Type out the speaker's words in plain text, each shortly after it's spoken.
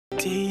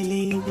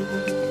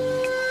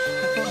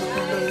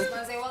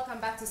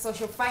to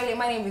Social Friday.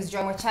 My name is Joy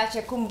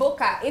Mochache.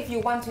 Kumbuka, if you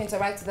want to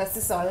interact with us,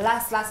 this is our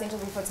last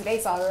interview for today.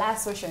 It's our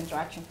last social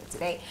interaction for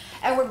today.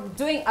 And we're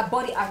doing a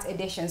body art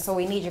edition. So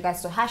we need you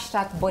guys to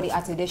hashtag body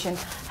art edition,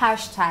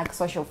 hashtag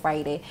Social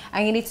Friday.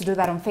 And you need to do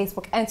that on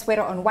Facebook and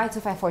Twitter on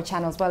Y254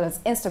 channel, as well as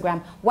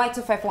Instagram,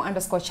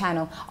 Y254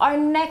 _channel. Our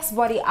next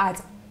body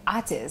art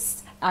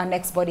artist, our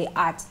next body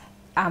art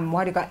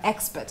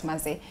expert,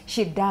 Maze.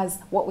 She does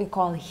what we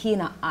call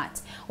Heena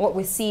Art. What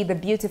we see, the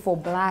beautiful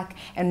black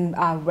and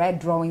red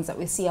drawings that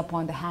we see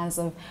upon the hands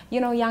of,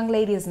 young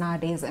ladies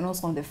nowadays, and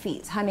also on the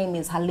feet. Her name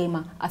is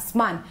Halima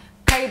Asman.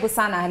 Karibu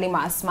sana, Halima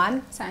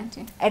Asman.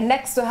 Asante. And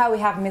next to her we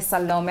have Miss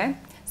Salome.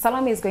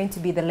 Salome is going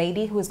to be the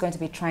lady who is going to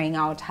be trying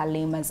out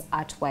Halima's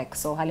artwork.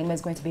 So Halima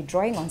is going to be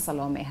drawing on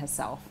Salome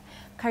herself.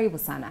 Karibu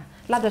sana.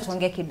 Labda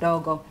tuongee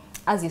kidogo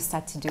as you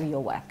start to do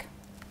your work.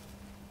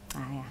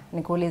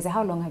 Nikuulize,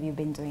 how long have you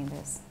been doing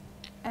this?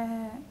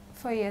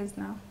 4 years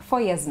now. 4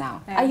 years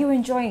now. Yeah. Are you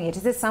enjoying it?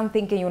 Is it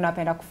something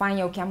unapenda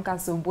kufanya ukiamka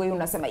asubuhi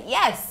unasema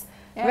yes?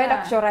 Naenda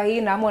kuchora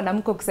hina ama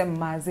unamko kusema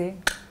maze?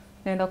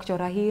 Naenda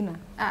kuchora hina.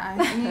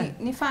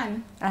 Ni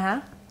fun.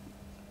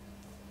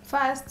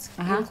 First,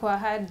 ilikuwa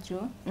hard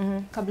juu.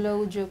 Kabla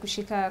ujue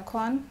kushika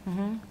con.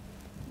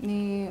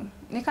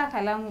 Nika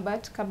kalamu,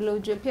 but kabla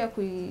ujue pia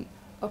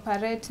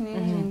operate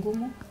ni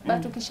ngumu.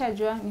 But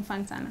ukishajua ni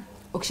fun sana.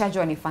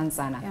 Ukishajua ni fun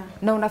sana. Yeah.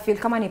 Na una feel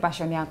kama ni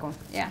passion yako.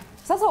 Yeah.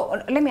 So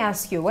let me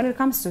ask you, when it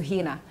comes to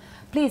Heena,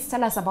 please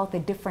tell us about the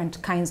different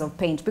kinds of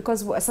paint,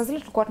 because sasa zile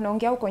tulikuwa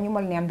tunaongea huko nyuma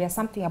uliniambia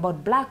something about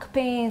black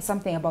paint,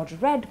 something about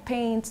red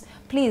paint.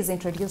 Please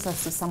introduce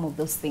us to some of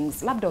those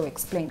things. Labda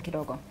explain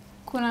kidogo.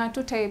 Kuna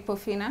two type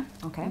of Heena.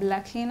 Okay.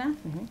 Black Heena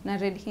na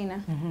red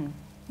Heena.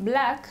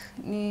 Black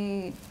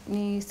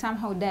ni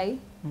somehow dye,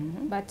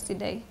 but si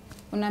dye.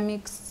 Una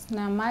mix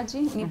na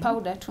maji, ni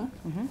powder tu.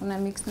 Una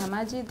mix na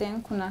maji,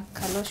 then kuna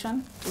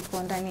lotion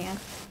iko ndani ya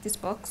this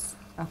box.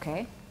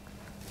 Okay.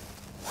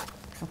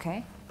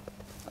 Okay.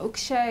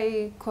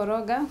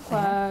 Ukishaikoroga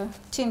kwa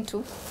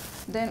tintu,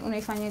 then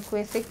unaifanya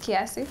kuwe thick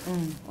kiasi.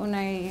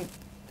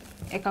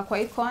 Unaieka kwa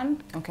icon.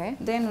 Okay.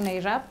 Then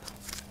unairap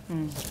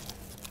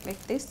like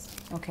this.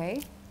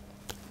 Okay.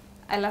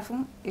 Alafu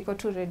iko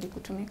tu ready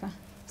kutumika.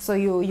 So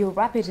you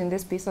wrap it in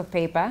this piece of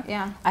paper.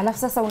 Yeah. Alafu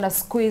sasa una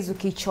squeeze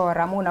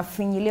ukichora, ama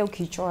unafinyilia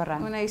ukichora.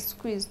 Una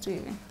squeeze tu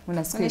hivi.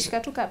 Una squeeze. Unashika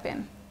tu ka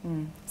pen.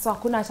 So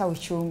hakuna hata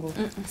uchungu.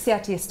 Si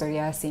ati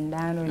historia ya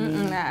sindano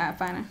ni.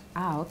 Hapana.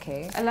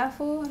 Okay.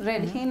 Alafu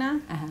red Heena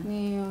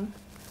ni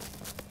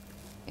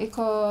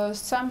iko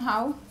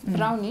somehow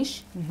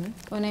brownish.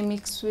 When I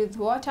mix with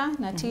water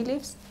na tea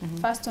leaves,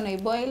 first unai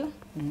boil.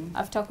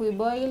 After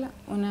kuiboil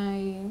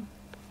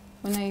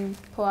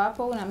unaipoa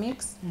hapo, una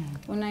mix,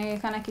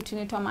 unaweka na kitu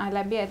inaitwa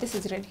mahalabia. This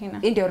is red Heena.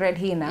 Ndio red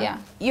Heena. Yeah.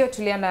 Hiyo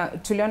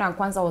tuliona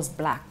kwanza was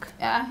black.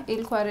 Yeah,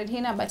 ilikuwa red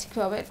Heena but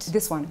ikiwa wet.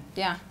 This one?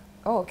 Yeah.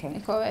 Oh, okay.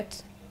 Iko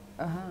wet.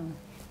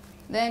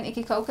 Then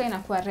ikikauka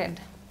inakuwa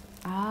red.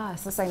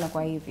 Sasa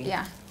inakuwa hivi.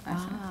 Yeah.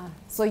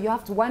 So you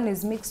have to, one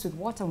is mixed with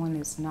water, one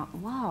is not.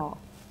 Wow.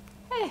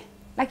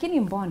 Lakini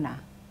mbona?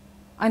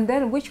 And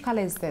then which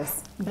color is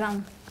this?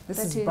 Brown. This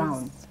is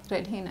brown.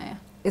 Red Heena, yeah.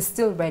 It's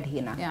still red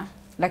Heena. Yeah.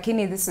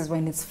 Lakini this is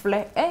when it's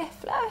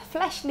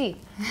fleshly.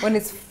 When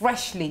it's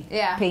freshly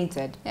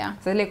painted. Yeah.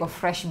 So like a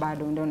fresh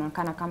bado ndio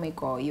unaonekana kama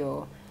iko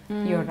your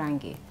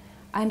rangi.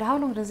 And how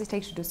long does it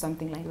take to do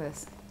something like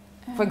this?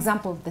 For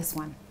example, this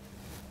one.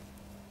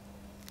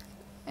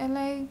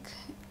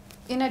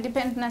 Ina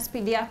depend na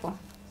speed yako.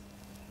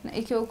 Na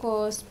ikiwa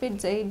uko speed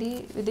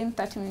zaidi, within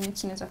 30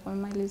 minutes unaweza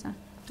kumaliza.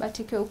 But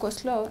ikiwa uko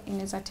slow,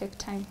 inaweza take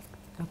time.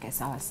 Okay,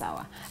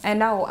 sawa. And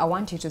now I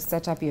want you to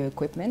set up your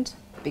equipment,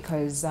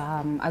 because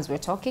as we're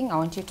talking, I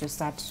want you to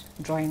start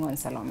drawing on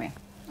Salome.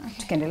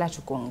 Tukiendelea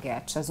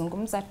tukuongea,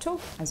 tutazungumza tu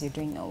as you're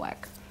doing your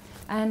work.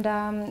 And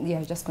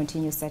just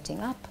continue setting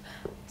up.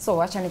 So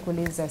wacha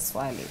nikuulize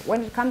swali.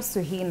 When it comes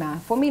to Heena,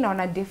 for me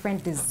naona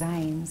different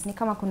designs. Ni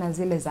kama kuna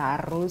zile za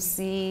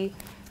harusi,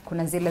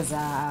 kuna zile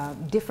za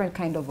different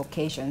kind of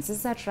occasions.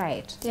 Is that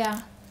right?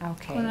 Yeah.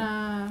 Okay.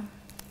 Kuna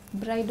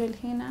bridal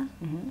Heena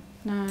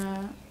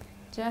na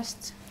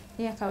just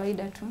ya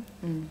kawaida tu.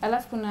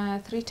 Alafu kuna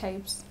 3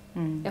 types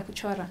ya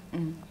kuchora.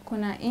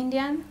 Kuna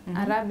Indian,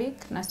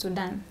 Arabic na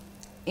Sudan.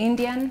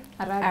 Indian,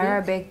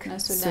 Arabic na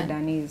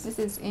Sudanese. This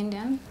is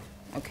Indian.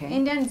 Okay.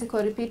 Indian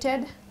ziko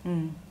repeated.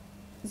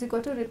 Ziko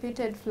tu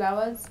repeated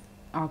flowers.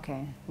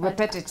 Okay.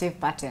 Repetitive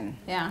pattern.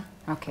 Yeah.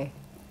 Okay.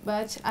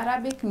 But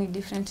Arabic ni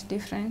different.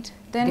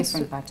 Then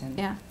different pattern.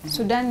 Yeah.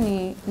 Sudan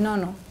ni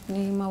nono,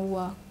 ni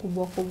maua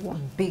kubwa.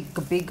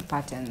 Big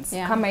patterns.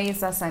 Yeah. Kama hii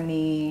sasa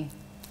ni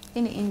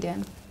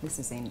Indian. This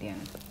is Indian.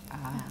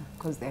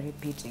 Because they're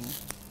repeating.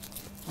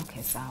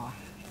 Okay, sawa.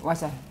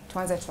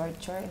 Tuanze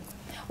tuchore.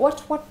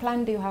 What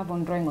plan do you have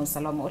on drawing on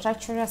Salome?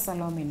 Utachora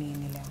Salome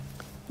nini leo?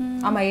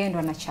 Ama yeye ndo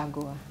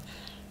anachagua?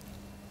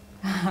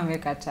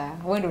 Amekataa.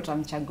 Wewe ndo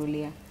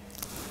utamchagulia?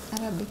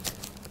 Arabic.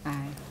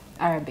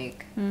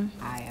 Arabic.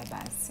 Aya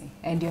basi.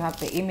 And you have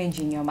the image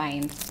in your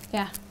mind?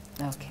 Yeah.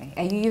 Okay.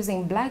 Are you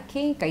using black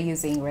ink or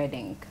using red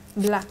ink?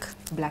 Black.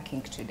 Black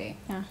ink today.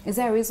 Yeah. Is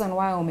there a reason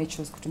why you may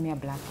choose kutumia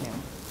black leo?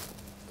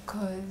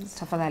 Cause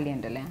Tafadhali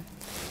endelea.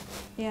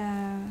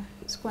 Yeah,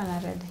 sikuwa na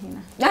red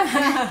hina.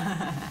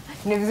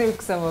 Ni vizuri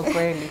kusema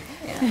kweli.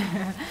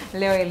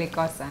 Leo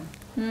ilikosa.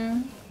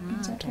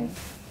 Okay.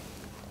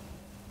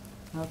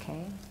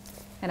 Okay.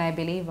 And I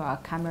believe our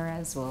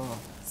cameras will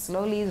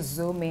slowly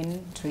zoom in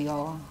to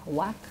your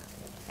work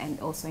and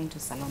also into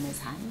Salome's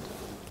hand.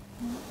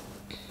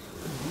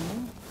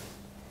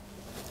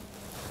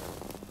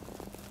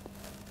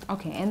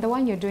 Okay, and the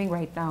one you're doing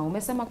right now,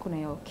 umesema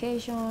kuna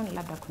occasion,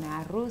 labda kuna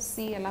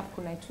harusi, alafu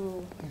kuna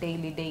tu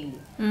daily.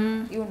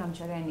 Hiyo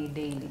unamchorea ni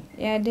daily.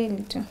 Yeah,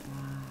 daily too.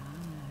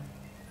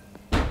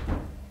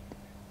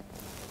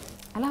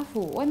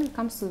 Alafu, when it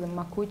comes to the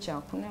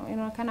makucha,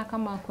 inaonekana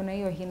kama kuna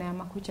hiyo hina ya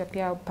makucha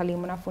pia pale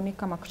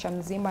mnafunika makucha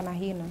mzima na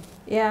hina.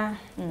 Yeah,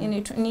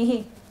 ni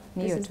hii.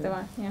 This is the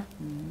one, yeah.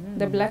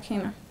 The black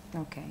hina.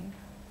 Okay.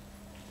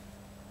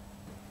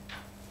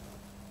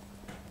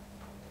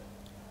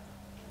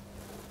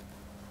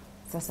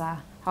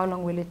 Sasa, how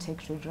long will it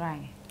take to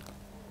dry?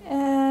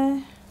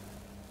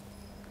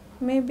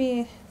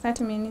 Maybe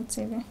 30 minutes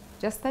even.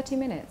 Just 30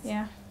 minutes?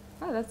 Yeah.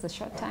 Oh, that's a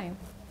short time.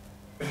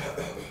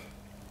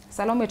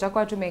 Salome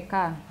utakuwa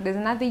tumekaa. There's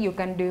nothing you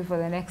can do for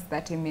the next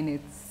 30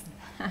 minutes.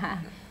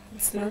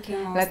 It's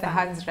looking Let the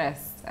hands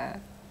rest.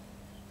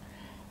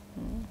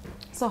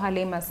 So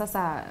Halima,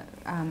 sasa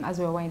as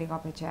we're winding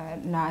up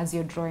now as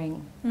you're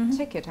drawing,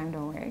 take your time,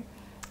 don't worry.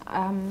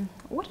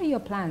 What are your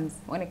plans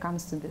when it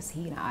comes to this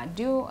Heena Art?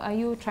 Are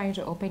you trying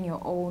to open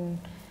your own,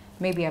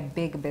 maybe a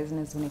big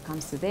business when it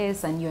comes to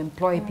this, and you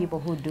employ people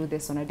who do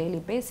this on a daily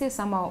basis,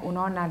 ama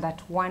unaona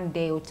that one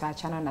day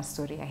utaachana na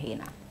story ya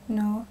Heena?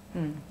 No.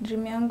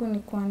 Dream yangu ni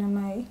kuwa na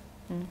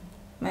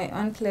my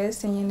own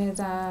place yenye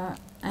naweza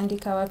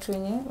andika watu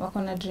wenye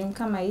wako na dream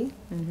kama hii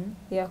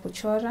ya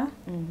kuchora.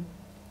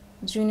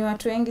 Juu ni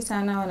watu wengi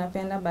sana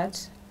wanapenda but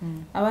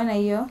hawana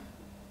hiyo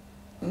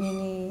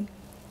nini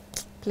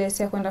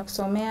place ya kwenda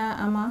kusomea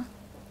ama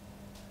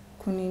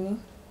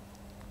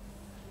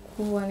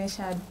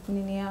kuonesha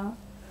nini yao,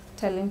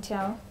 talent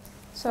yao.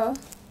 So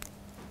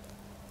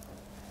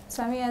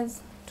some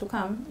years to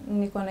come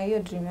niko na hiyo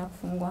dream ya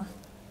kufungua.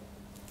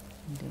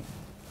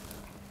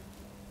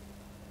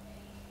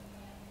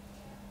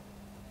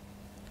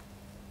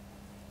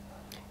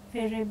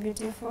 Very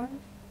beautiful.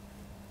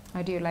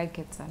 How do you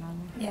like it,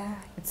 Salome? Yeah,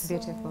 it's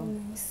beautiful.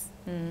 Nice.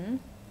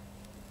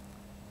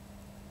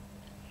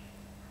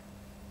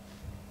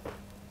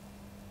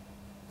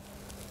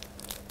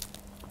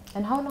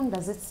 And how long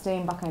does it stay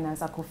mpaka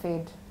inaanza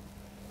kufade?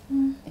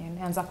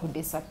 Inaanza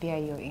kudisappear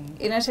hiyo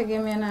ink?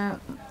 Inategemea na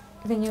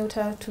venye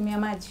utatumia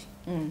maji.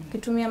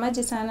 Ukitumia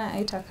maji sana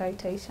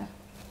itaisha.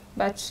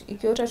 But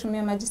ikiwa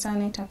utatumia maji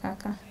sana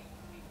itakaka.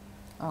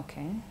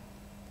 Okay.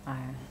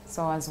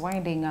 So as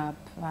winding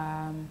up,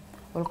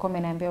 ulikuwa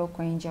umeniambia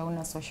uko nje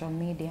una social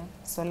media,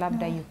 so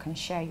labda you can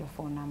share your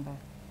phone number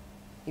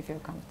if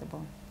you're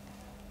comfortable.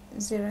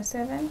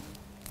 07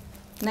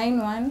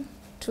 91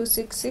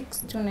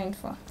 266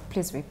 294.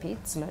 Please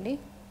repeat slowly.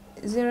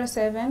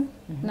 07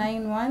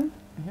 91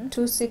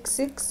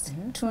 266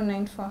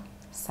 294.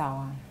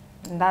 Sawa.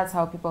 And that's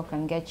how people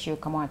can get you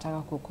kama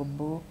wataka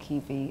kukubook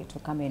hivi to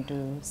come and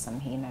do some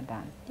Heena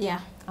done.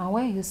 Yeah. And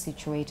where are you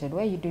situated?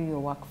 Where you do your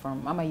work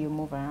from? Ama you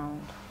move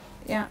around?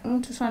 Yeah,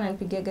 mtu tu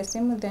ananipigia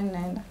simu then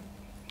naenda.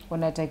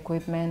 Unaleta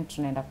equipment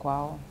tunaenda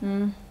kwao.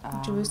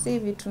 Juu si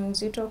vitu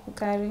nzito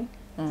kukari.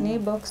 Ni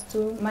box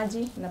tu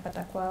maji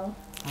napata kwao.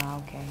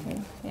 Okay.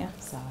 Yeah.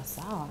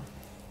 Sawa.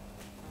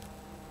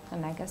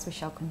 And I guess we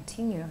shall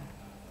continue.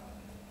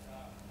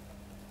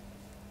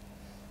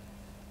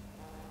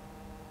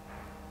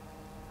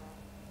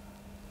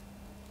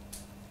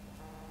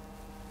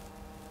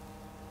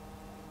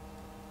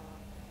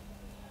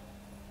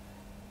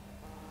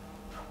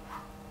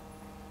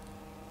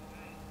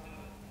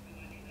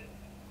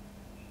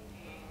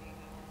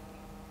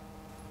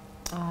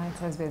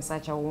 It has been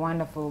such a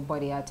wonderful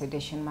body art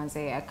edition, Maze.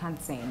 I can't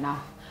say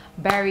enough.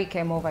 Barry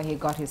came over, he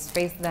got his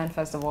face done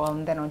first of all,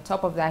 and then on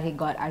top of that he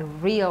got a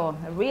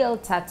real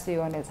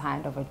tattoo on his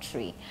hand of a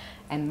tree.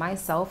 And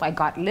myself, I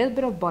got a little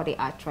bit of body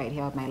art right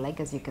here on my leg,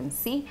 as you can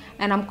see,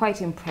 and I'm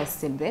quite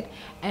impressed with it.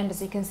 And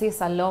as you can see,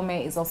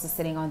 Salome is also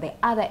sitting on the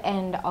other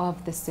end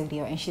of the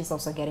studio, and she's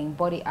also getting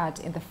body art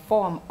in the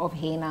form of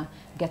henna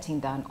getting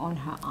done on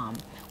her arm.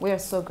 We are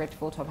so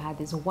grateful to have had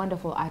these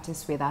wonderful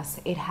artists with us.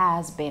 It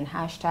has been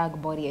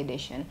 #body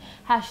edition,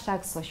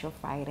 #social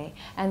Friday,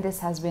 and this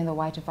has been the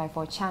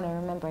Y254 channel.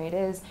 Remember, it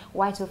is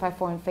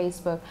Y254 on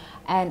Facebook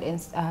and in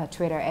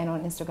Twitter, and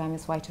on Instagram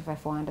is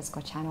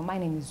Y254_channel. My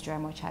name is Joy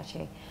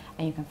Mochache,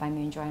 and you can find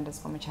me in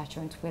Joy_Mochache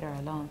on Twitter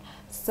alone.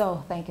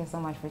 So thank you so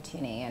much for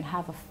tuning in.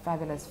 Have a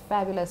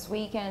fabulous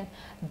weekend.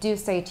 Do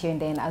stay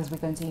tuned in as we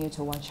continue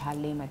to watch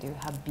Halima do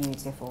her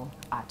beautiful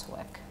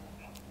artwork.